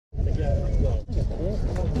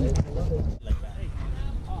Like that.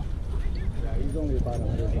 Yeah, he's only about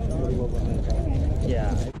 100.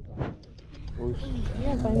 Yeah.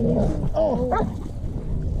 Oh!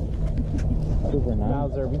 Super nice.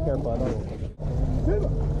 Mauser, be careful.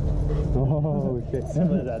 Oh, shit.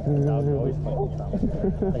 That dog always fucking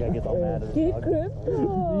something. Like I get all mad at the dog.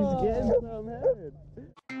 He's getting some head.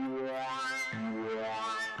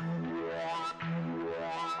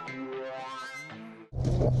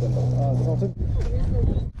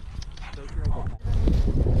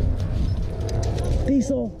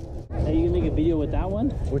 Diesel! Hey, you can make a video with that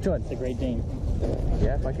one? Which one? The Great Dane.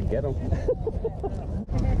 Yeah, if I could get him.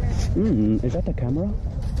 Is that the camera?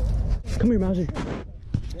 Come here, Mauser.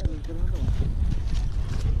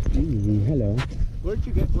 Hello. Where'd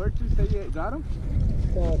you say you got him?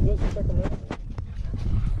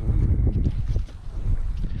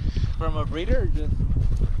 From a breeder or just?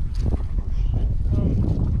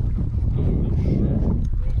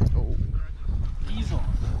 Diesel.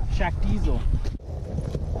 Shaq Diesel.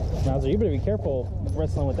 Mauser, you better be careful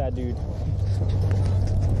wrestling with that dude.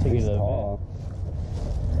 Take you to the vet.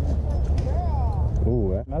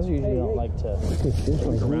 Ooh, Mauser usually don't like to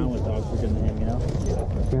fuck around with dogs bigger than him, you know?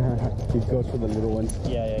 he goes for the little ones.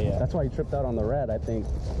 Yeah. That's why he tripped out on the red, I think.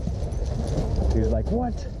 He was like,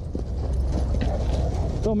 what?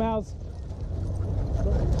 Go, Mouse.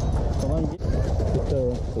 Come on, get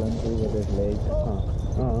the flimsy with his legs.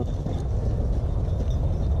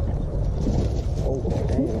 Oh,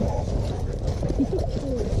 dang.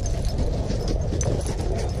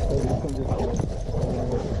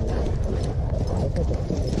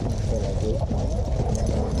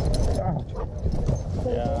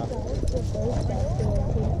 Yeah.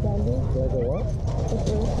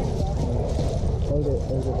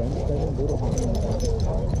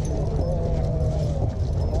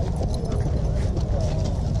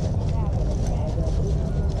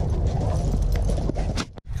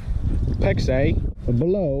 Pexe,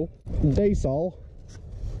 below, Daysol.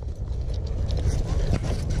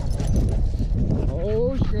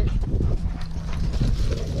 Oh shit.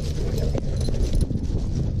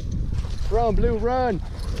 Run, Blue, run!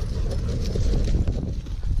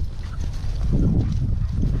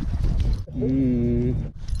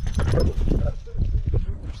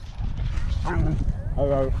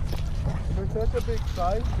 Hello. There's such a big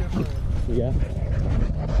size difference. Yeah.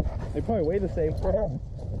 They probably weigh the same.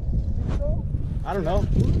 I don't know.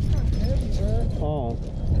 Oh.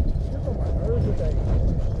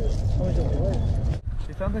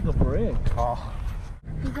 She sounds like a brick. Oh.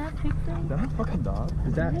 Is that Pixie? Is that a fucking dog?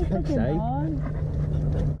 Is that Pixie?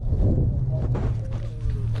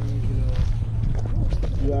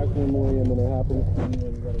 You act one more and then it happens and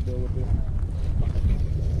then you gotta deal with it.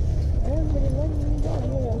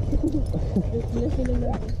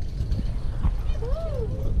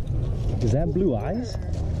 Is that blue eyes?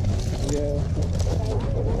 Yeah.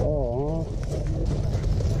 Oh.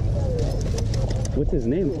 What's his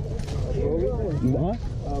name? Broly?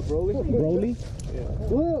 Huh? Broly? Broly? Yeah.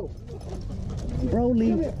 Whoa! Broly!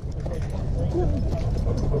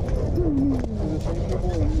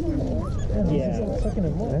 Yeah.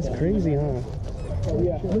 That's crazy, huh?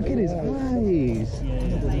 Yeah. Look at his eyes!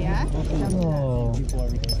 Yeah? Oh.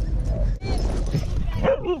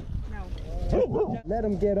 No. Let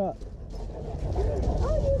him get up.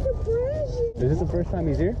 Oh, he's a precious. Is this the first time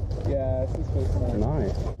he's here? Yeah, it's his first time.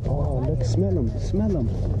 Nice. Oh, look, smell him. Smell him.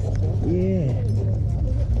 Yeah.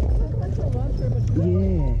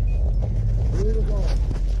 Yeah.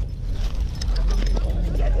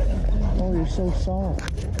 Oh, you're so soft.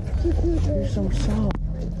 You're so soft.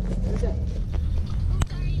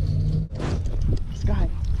 Sky.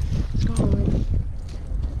 Sky.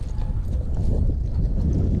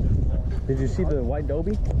 Did you see the white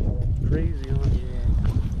Dobie? Crazy, huh? Yeah.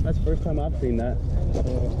 That's the first time I've seen that.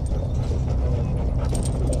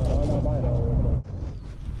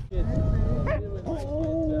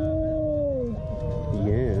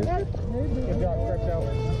 Yeah. Good job, Crocodile.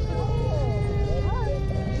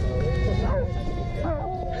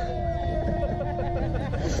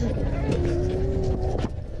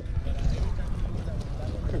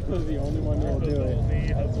 Was the only one that'll do it.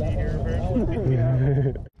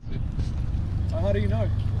 How do you know?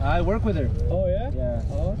 I work with her. Oh yeah? Yeah.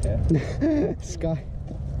 Oh, okay. Sky.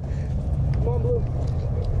 Come on, Blue.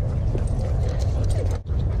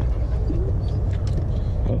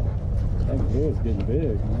 That Blue is getting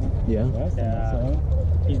big, man. Yeah. That's Yeah.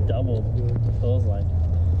 He's doubled. Feels like.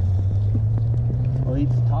 Oh, he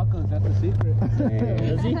eats tacos, that's a secret.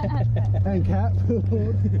 Does he? And cat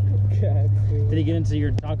food. Cat food. Did he get into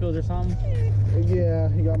your tacos or something? Yeah,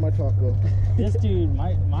 he got my taco. This dude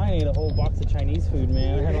might ate a whole box of Chinese food,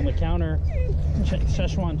 man. I had on the counter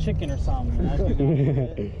Szechuan chicken or something. That dude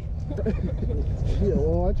got it. Yeah,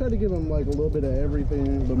 well, I try to give him like a little bit of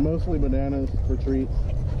everything, but mostly bananas for treats.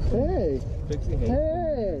 Hey!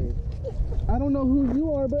 Hey! I don't know who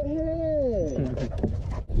you are, but hey!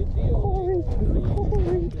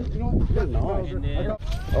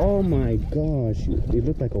 Oh my gosh, you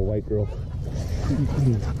look like a white girl.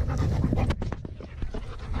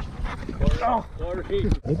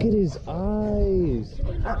 Look at his eyes.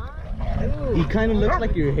 He kind of looks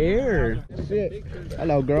like your hair. Shit.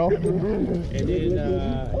 Hello, girl.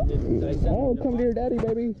 Oh, come to your daddy,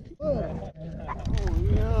 baby.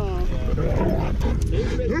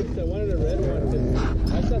 One of the red ones.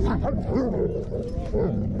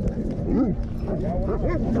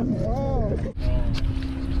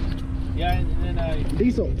 Yeah, and then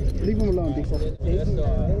Diesel, leave him alone, Diesel.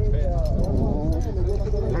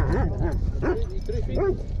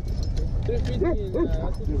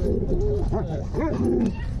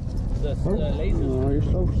 Oh, you're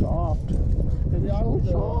so soft. You're so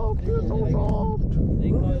soft. You're so soft.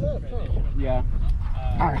 Yeah.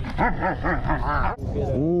 I'm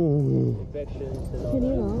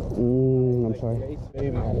sorry. Hi,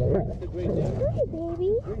 baby.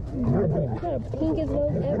 Pinkest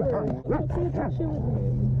nose ever.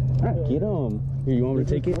 Get him. Here, you want me to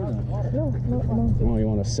take it? No. Oh, you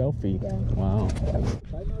want a selfie? Yeah. Wow. I was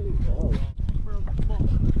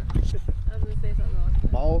gonna say something else.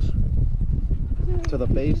 Balls to the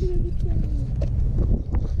face.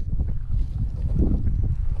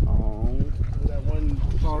 Oh, that one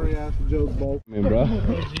sorry ass joke ball. Man, bro.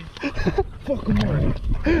 Fuck him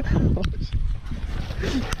up.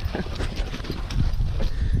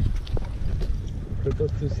 It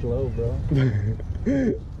goes too slow, bro.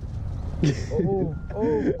 Oh,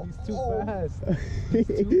 he's too fast. He's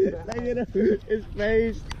too fast. Look at his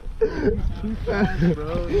face. He's too fast,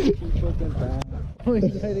 bro. He's too fucking fast. Oh,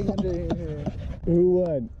 he's hiding under here. Who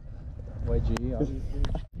won? YG, obviously.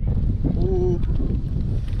 Ooh.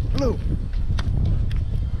 Blue.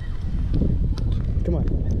 Come on.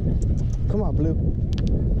 Come on, Blue.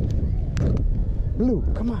 Blue,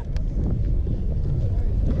 come on.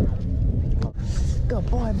 Good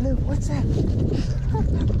boy, Blue. What's that?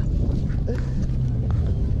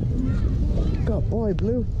 Good boy,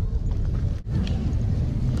 Blue.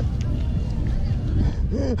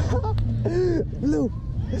 Blue.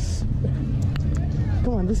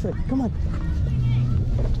 Come on, this way. Come on.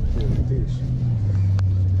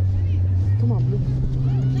 Come on, Blue.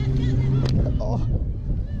 Oh.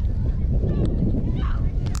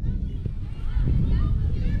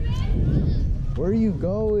 Where are you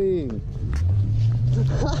going?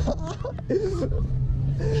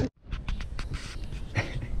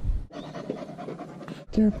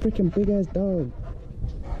 You're a freaking big ass dog.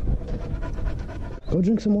 Go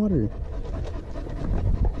drink some water.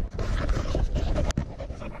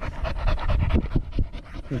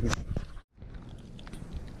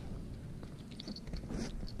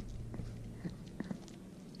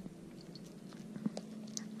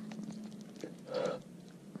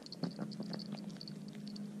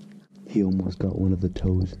 He almost got one of the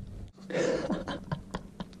toes.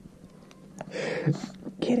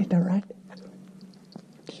 Get it, alright?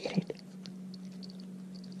 Get it.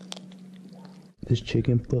 This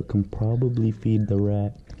chicken foot can probably feed the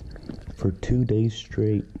rat for 2 days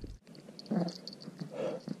straight.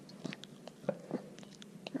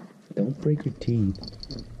 Don't break your teeth.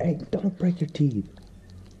 Hey, don't break your teeth.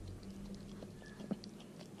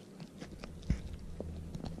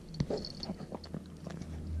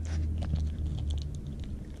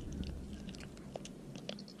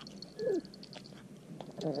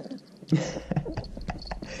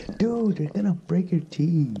 Dude, you're gonna break your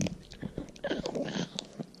teeth.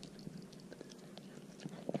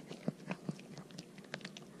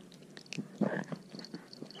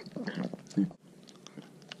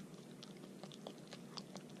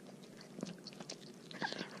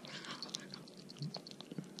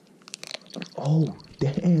 Oh,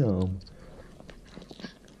 damn.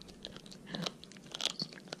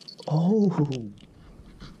 Oh.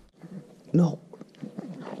 No.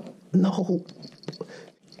 No.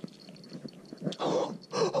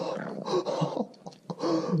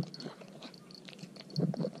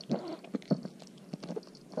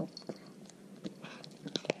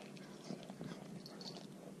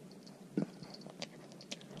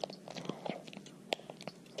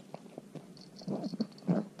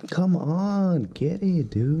 Come on, get it,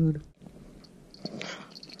 dude.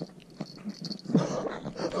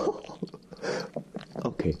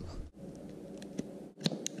 Okay.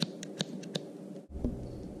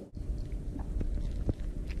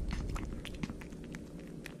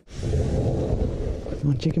 You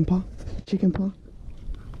want chicken paw? Chicken paw?